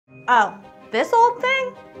Oh, this old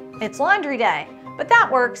thing? It's laundry day. But that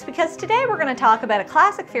works because today we're going to talk about a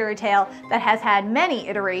classic fairy tale that has had many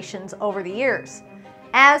iterations over the years.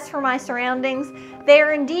 As for my surroundings, they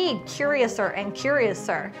are indeed curiouser and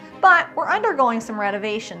curiouser, but we're undergoing some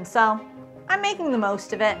renovations, so I'm making the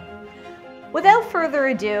most of it. Without further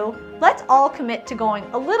ado, let's all commit to going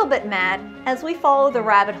a little bit mad as we follow the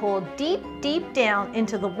rabbit hole deep, deep down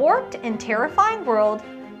into the warped and terrifying world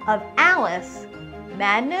of Alice.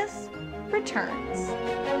 Madness Returns.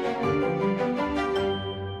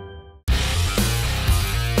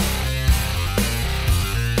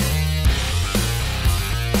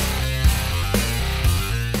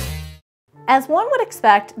 As one would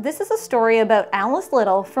expect, this is a story about Alice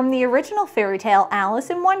Little from the original fairy tale Alice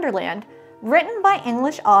in Wonderland, written by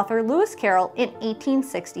English author Lewis Carroll in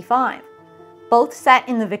 1865. Both set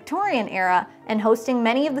in the Victorian era and hosting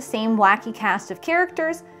many of the same wacky cast of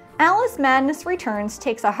characters, Alice Madness Returns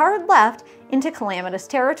takes a hard left into calamitous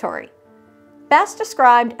territory. Best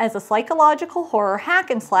described as a psychological horror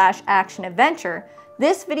hack-and-slash action-adventure,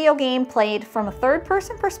 this video game played from a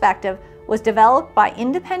third-person perspective was developed by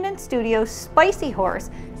independent studio Spicy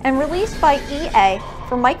Horse and released by EA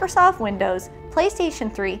for Microsoft Windows,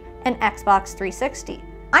 PlayStation 3, and Xbox 360.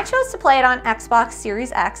 I chose to play it on Xbox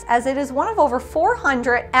Series X as it is one of over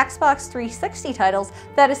 400 Xbox 360 titles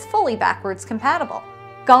that is fully backwards compatible.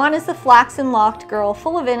 Gone is the flaxen-locked girl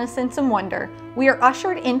full of innocence and wonder. We are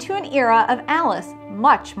ushered into an era of Alice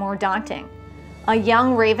much more daunting. A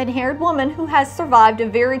young raven-haired woman who has survived a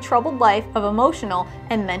very troubled life of emotional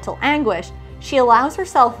and mental anguish, she allows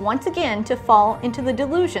herself once again to fall into the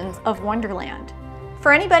delusions of Wonderland.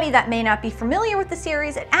 For anybody that may not be familiar with the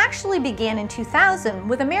series, it actually began in 2000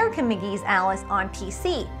 with American Mcgee's Alice on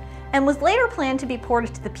PC, and was later planned to be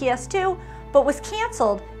ported to the PS2, but was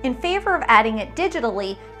cancelled in favor of adding it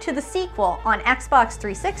digitally to the sequel on Xbox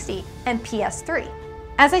 360 and PS3.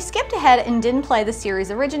 As I skipped ahead and didn't play the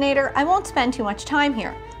series originator, I won't spend too much time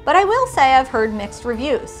here, but I will say I've heard mixed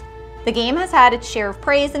reviews. The game has had its share of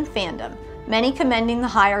praise and fandom, many commending the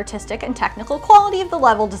high artistic and technical quality of the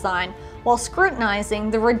level design, while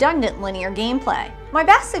scrutinizing the redundant linear gameplay. My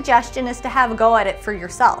best suggestion is to have a go at it for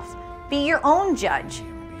yourself. Be your own judge.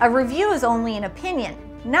 A review is only an opinion,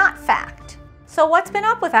 not fact. So what's been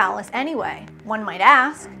up with Alice anyway? One might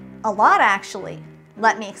ask. A lot, actually.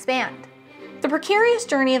 Let me expand. The precarious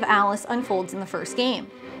journey of Alice unfolds in the first game.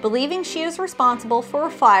 Believing she is responsible for a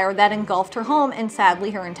fire that engulfed her home and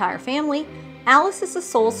sadly her entire family, Alice is the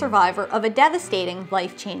sole survivor of a devastating,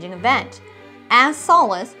 life-changing event. As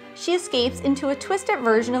Solace, she escapes into a twisted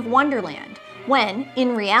version of Wonderland, when,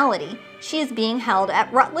 in reality, she is being held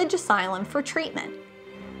at Rutledge Asylum for treatment.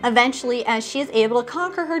 Eventually, as she is able to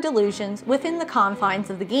conquer her delusions within the confines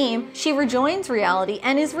of the game, she rejoins reality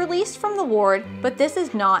and is released from the ward, but this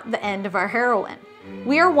is not the end of our heroine.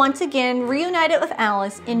 We are once again reunited with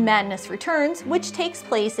Alice in Madness Returns, which takes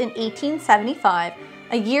place in 1875,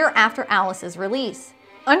 a year after Alice's release.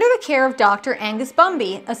 Under the care of Dr. Angus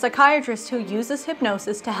Bumby, a psychiatrist who uses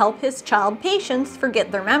hypnosis to help his child patients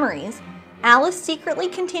forget their memories, Alice secretly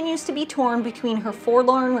continues to be torn between her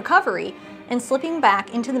forlorn recovery and slipping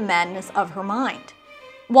back into the madness of her mind.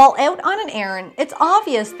 While out on an errand, it's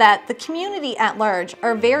obvious that the community at large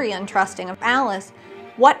are very untrusting of Alice,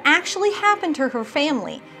 what actually happened to her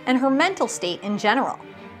family, and her mental state in general.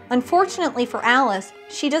 Unfortunately for Alice,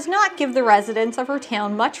 she does not give the residents of her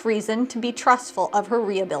town much reason to be trustful of her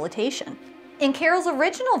rehabilitation. In Carroll's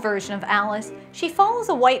original version of Alice, she follows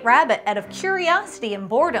a white rabbit out of curiosity and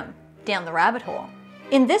boredom down the rabbit hole.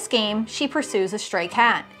 In this game, she pursues a stray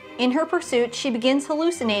cat. In her pursuit, she begins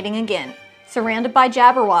hallucinating again. Surrounded by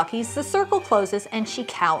Jabberwockies, the circle closes and she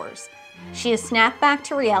cowers. She is snapped back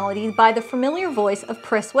to reality by the familiar voice of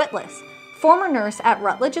Pris Witless, former nurse at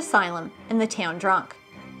Rutledge Asylum and the town drunk.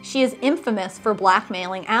 She is infamous for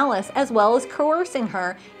blackmailing Alice as well as coercing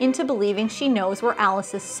her into believing she knows where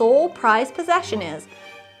Alice's sole prized possession is,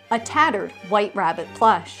 a tattered white rabbit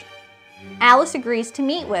plush. Alice agrees to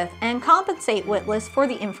meet with and compensate Witless for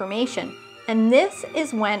the information, and this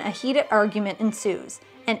is when a heated argument ensues,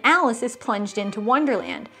 and Alice is plunged into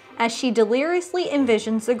Wonderland as she deliriously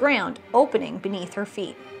envisions the ground opening beneath her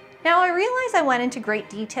feet. Now I realize I went into great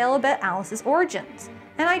detail about Alice's origins,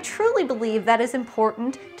 and I truly believe that is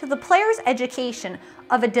important to the player's education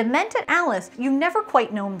of a demented Alice you've never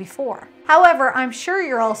quite known before. However, I'm sure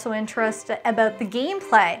you're also interested about the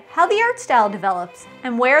gameplay, how the art style develops,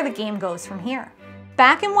 and where the game goes from here.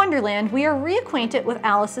 Back in Wonderland, we are reacquainted with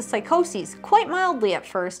Alice's psychoses, quite mildly at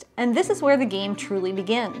first, and this is where the game truly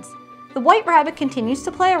begins. The White Rabbit continues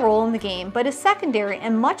to play a role in the game, but is secondary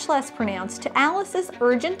and much less pronounced to Alice's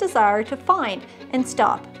urgent desire to find and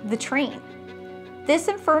stop the train. This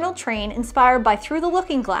infernal train, inspired by Through the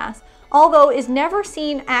Looking Glass, although is never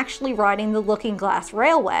seen actually riding the Looking Glass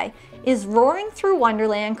Railway, is roaring through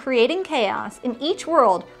Wonderland, creating chaos in each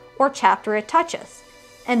world or chapter it touches.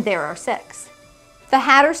 And there are 6. The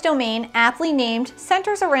Hatter's domain, aptly named,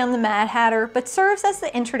 centers around the Mad Hatter, but serves as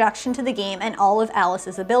the introduction to the game and all of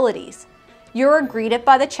Alice's abilities. You're greeted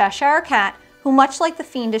by the Cheshire Cat, who, much like the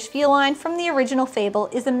fiendish feline from the original fable,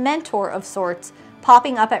 is a mentor of sorts,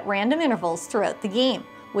 popping up at random intervals throughout the game,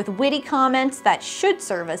 with witty comments that should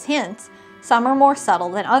serve as hints. Some are more subtle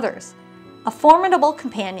than others. A formidable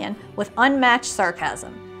companion with unmatched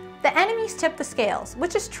sarcasm. The enemies tip the scales,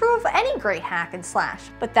 which is true of any great hack and slash,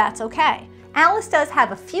 but that's okay. Alice does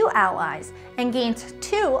have a few allies and gains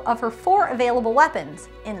 2 of her 4 available weapons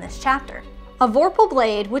in this chapter. A Vorpal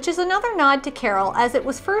Blade, which is another nod to Carol as it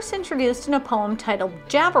was first introduced in a poem titled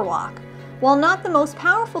Jabberwock. While not the most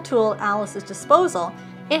powerful tool at Alice's disposal,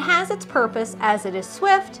 it has its purpose as it is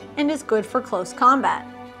swift and is good for close combat.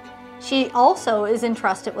 She also is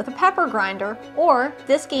entrusted with a pepper grinder, or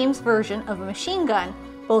this game's version of a machine gun,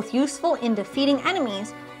 both useful in defeating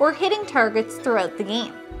enemies or hitting targets throughout the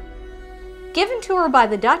game. Given to her by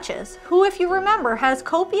the Duchess, who, if you remember, has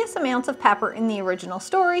copious amounts of pepper in the original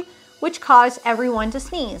story, which caused everyone to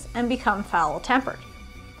sneeze and become foul-tempered.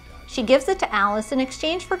 She gives it to Alice in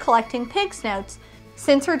exchange for collecting pig snouts,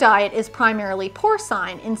 since her diet is primarily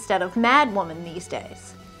porcine instead of madwoman these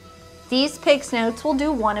days. These pig snouts will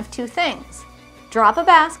do one of 2 things. Drop a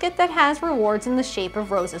basket that has rewards in the shape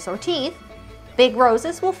of roses or teeth. Big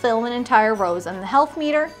roses will fill an entire rose on the health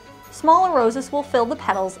meter. Smaller roses will fill the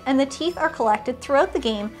petals, and the teeth are collected throughout the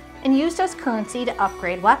game and used as currency to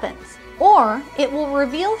upgrade weapons. Or it will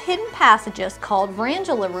reveal hidden passages called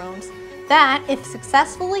Rangula rooms that, if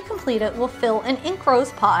successfully completed, will fill an ink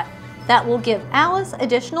rose pot that will give Alice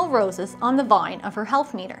additional roses on the vine of her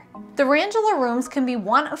health meter. The Rangula rooms can be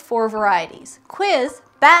one of 4 varieties: Quiz,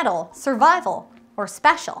 Battle, Survival, or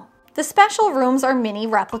Special. The special rooms are mini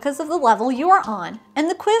replicas of the level you are on, and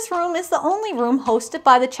the quiz room is the only room hosted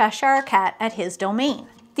by the Cheshire Cat at his domain.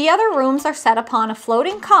 The other rooms are set upon a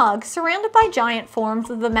floating cog surrounded by giant forms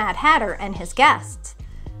of the Mad Hatter and his guests.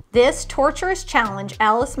 This torturous challenge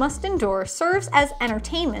Alice must endure serves as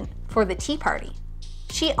entertainment for the tea party.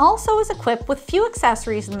 She also is equipped with few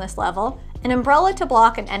accessories in this level: an umbrella to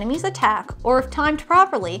block an enemy's attack, or if timed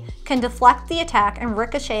properly, can deflect the attack and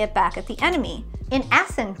ricochet it back at the enemy. In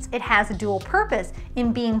essence, it has a dual purpose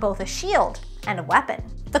in being both a shield and a weapon.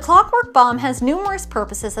 The Clockwork Bomb has numerous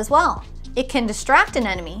purposes as well. It can distract an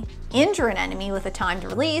enemy, injure an enemy with a timed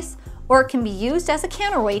release, or it can be used as a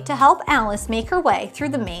counterweight to help Alice make her way through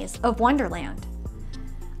the maze of Wonderland.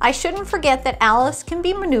 I shouldn't forget that Alice can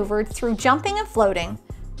be maneuvered through jumping and floating,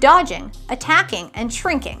 dodging, attacking, and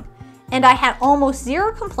shrinking, and I had almost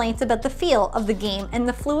 0 complaints about the feel of the game and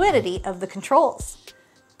the fluidity of the controls.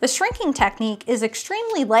 The shrinking technique is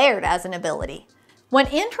extremely layered as an ability. When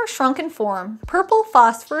in her shrunken form, purple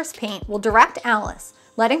phosphorus paint will direct Alice,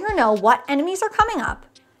 letting her know what enemies are coming up,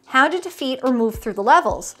 how to defeat or move through the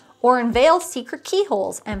levels, or unveil secret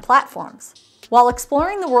keyholes and platforms. While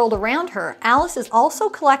exploring the world around her, Alice is also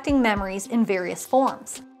collecting memories in various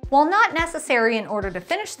forms. While not necessary in order to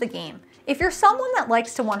finish the game, if you're someone that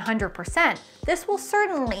likes to 100%, this will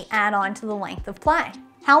certainly add on to the length of play.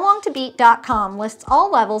 HowLongToBeat.com lists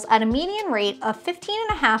all levels at a median rate of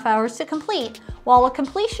 15.5 hours to complete, while a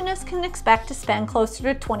completionist can expect to spend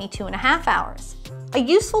closer to 22.5 hours. A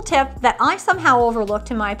useful tip that I somehow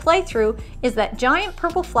overlooked in my playthrough is that giant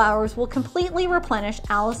purple flowers will completely replenish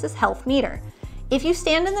Alice's health meter. If you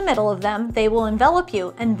stand in the middle of them, they will envelop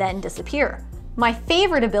you and then disappear. My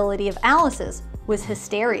favorite ability of Alice's was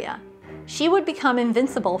Hysteria. She would become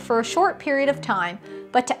invincible for a short period of time,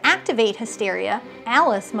 but to activate Hysteria,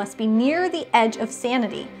 Alice must be near the edge of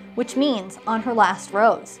sanity, which means on her last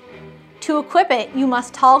rose. To equip it, you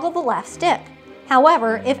must toggle the left stick.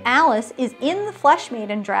 However, if Alice is in the Flesh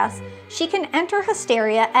Maiden dress, she can enter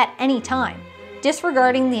Hysteria at any time,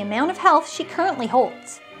 disregarding the amount of health she currently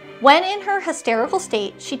holds. When in her hysterical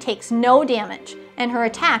state, she takes no damage, and her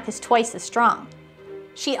attack is twice as strong.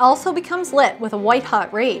 She also becomes lit with a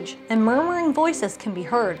white-hot rage, and murmuring voices can be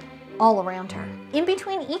heard all around her. In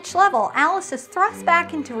between each level, Alice is thrust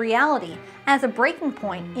back into reality as a breaking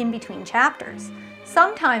point in between chapters.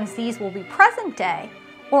 Sometimes these will be present day,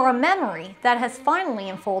 or a memory that has finally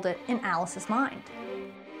unfolded in Alice's mind.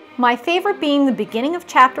 My favorite being the beginning of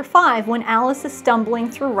Chapter 5 when Alice is stumbling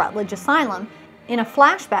through Rutledge Asylum in a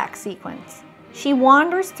flashback sequence. She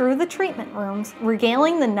wanders through the treatment rooms,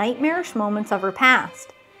 regaling the nightmarish moments of her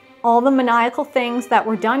past, all the maniacal things that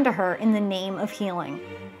were done to her in the name of healing.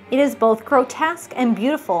 It is both grotesque and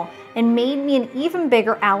beautiful and made me an even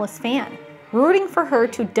bigger Alice fan, rooting for her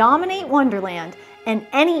to dominate Wonderland and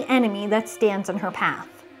any enemy that stands in her path.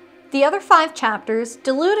 The other 5 chapters,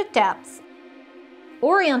 Diluted Depths,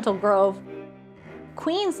 Oriental Grove,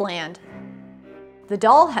 Queensland, The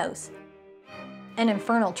Dollhouse, and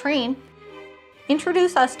Infernal Train,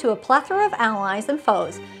 introduce us to a plethora of allies and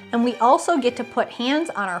foes, and we also get to put hands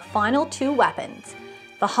on our final 2 weapons,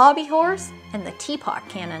 the Hobby Horse and the Teapot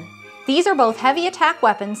Cannon. These are both heavy attack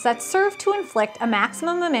weapons that serve to inflict a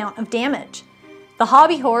maximum amount of damage. The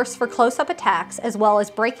Hobby Horse for close-up attacks as well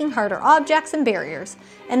as breaking harder objects and barriers,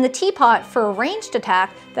 and the Teapot for a ranged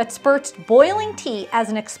attack that spurts boiling tea as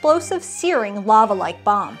an explosive, searing lava-like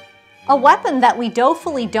bomb. A weapon that we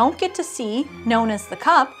dolefully don't get to see, known as the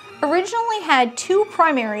Cup, originally had 2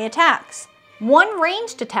 primary attacks, one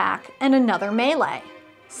ranged attack and another melee.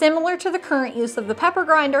 Similar to the current use of the pepper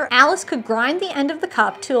grinder, Alice could grind the end of the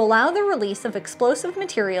cup to allow the release of explosive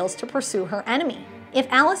materials to pursue her enemy. If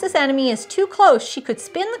Alice's enemy is too close, she could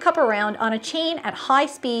spin the cup around on a chain at high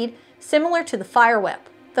speed, similar to the Fire Whip.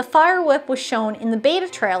 The Fire Whip was shown in the beta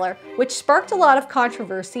trailer, which sparked a lot of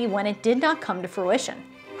controversy when it did not come to fruition.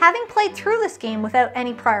 Having played through this game without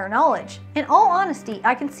any prior knowledge, in all honesty,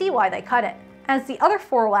 I can see why they cut it, as the other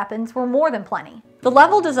 4 weapons were more than plenty. The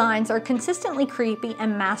level designs are consistently creepy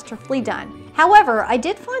and masterfully done. However, I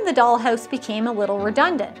did find the dollhouse became a little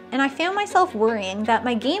redundant, and I found myself worrying that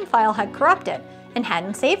my game file had corrupted and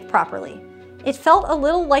hadn't saved properly. It felt a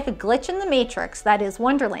little like a glitch in the matrix that is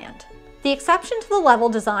Wonderland. The exception to the level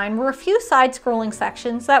design were a few side-scrolling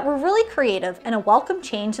sections that were really creative and a welcome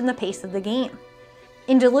change in the pace of the game.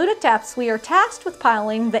 In Diluted Depths, we are tasked with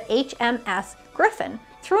piloting the HMS Griffin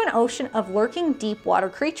through an ocean of lurking deep water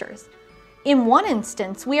creatures. In one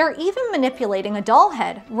instance, we are even manipulating a doll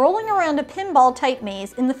head rolling around a pinball-type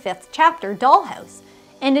maze in the 5th chapter, Dollhouse.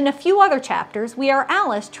 And in a few other chapters, we are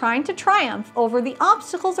Alice trying to triumph over the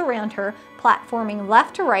obstacles around her, platforming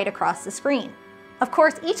left to right across the screen. Of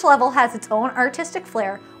course, each level has its own artistic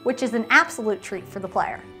flair, which is an absolute treat for the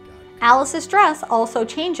player. Alice's dress also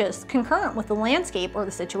changes concurrent with the landscape or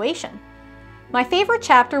the situation. My favorite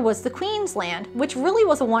chapter was the Queensland, which really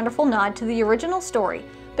was a wonderful nod to the original story,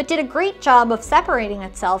 but did a great job of separating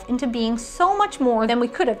itself into being so much more than we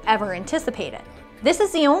could have ever anticipated. This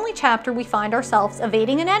is the only chapter we find ourselves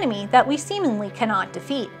evading an enemy that we seemingly cannot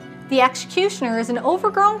defeat. The Executioner is an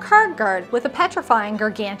overgrown card guard with a petrifying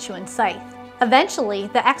gargantuan scythe. Eventually,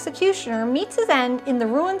 the Executioner meets his end in the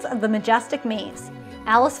ruins of the majestic maze.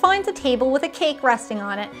 Alice finds a table with a cake resting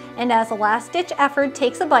on it, and as a last-ditch effort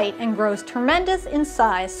takes a bite and grows tremendous in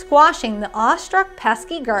size, squashing the awestruck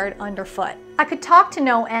pesky guard underfoot. I could talk to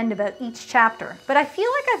no end about each chapter, but I feel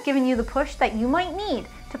like I've given you the push that you might need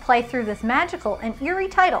to play through this magical and eerie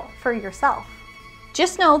title for yourself.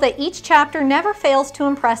 Just know that each chapter never fails to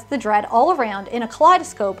impress the dread all around in a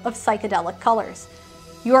kaleidoscope of psychedelic colors.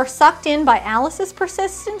 You are sucked in by Alice's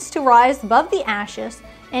persistence to rise above the ashes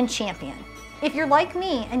and champion. If you're like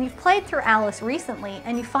me and you've played through Alice recently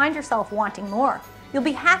and you find yourself wanting more, you'll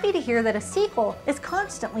be happy to hear that a sequel is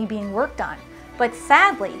constantly being worked on, but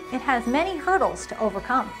sadly, it has many hurdles to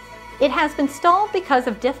overcome. It has been stalled because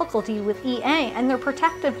of difficulty with EA and their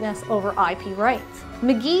protectiveness over IP rights.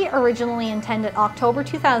 McGee originally intended October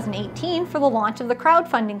 2018 for the launch of the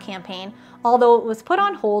crowdfunding campaign, although it was put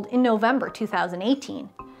on hold in November 2018.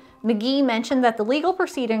 McGee mentioned that the legal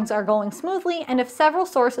proceedings are going smoothly, and if several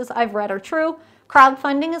sources I've read are true,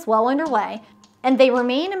 crowdfunding is well underway, and they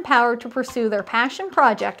remain empowered to pursue their passion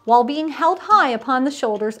project while being held high upon the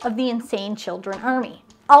shoulders of the Insane Children Army.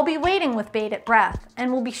 I'll be waiting with bated breath,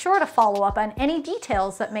 and will be sure to follow up on any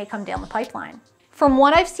details that may come down the pipeline. From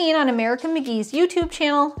what I've seen on American Mcgee's YouTube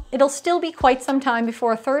channel, it'll still be quite some time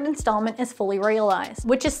before a 3rd installment is fully realized,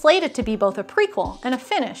 which is slated to be both a prequel and a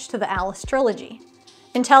finish to the Alice trilogy.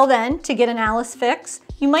 Until then, to get an Alice fix,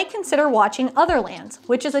 you might consider watching Otherlands,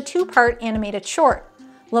 which is a 2-part animated short,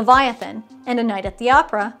 Leviathan, and A Night at the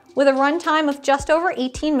Opera, with a runtime of just over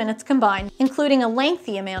 18 minutes combined, including a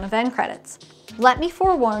lengthy amount of end credits. Let me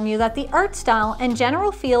forewarn you that the art style and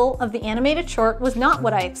general feel of the animated short was not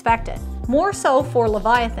what I expected. More so for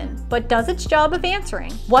Leviathan, but does its job of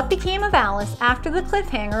answering what became of Alice after the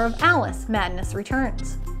cliffhanger of Alice Madness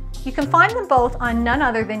Returns. You can find them both on none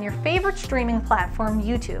other than your favorite streaming platform,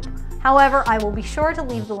 YouTube. However, I will be sure to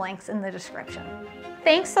leave the links in the description.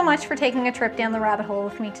 Thanks so much for taking a trip down the rabbit hole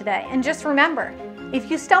with me today, and just remember, if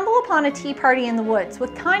you stumble upon a tea party in the woods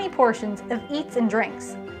with tiny portions of eats and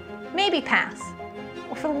drinks, maybe pass,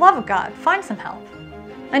 or For the love of God, find some help.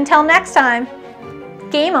 Until next time,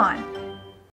 game on!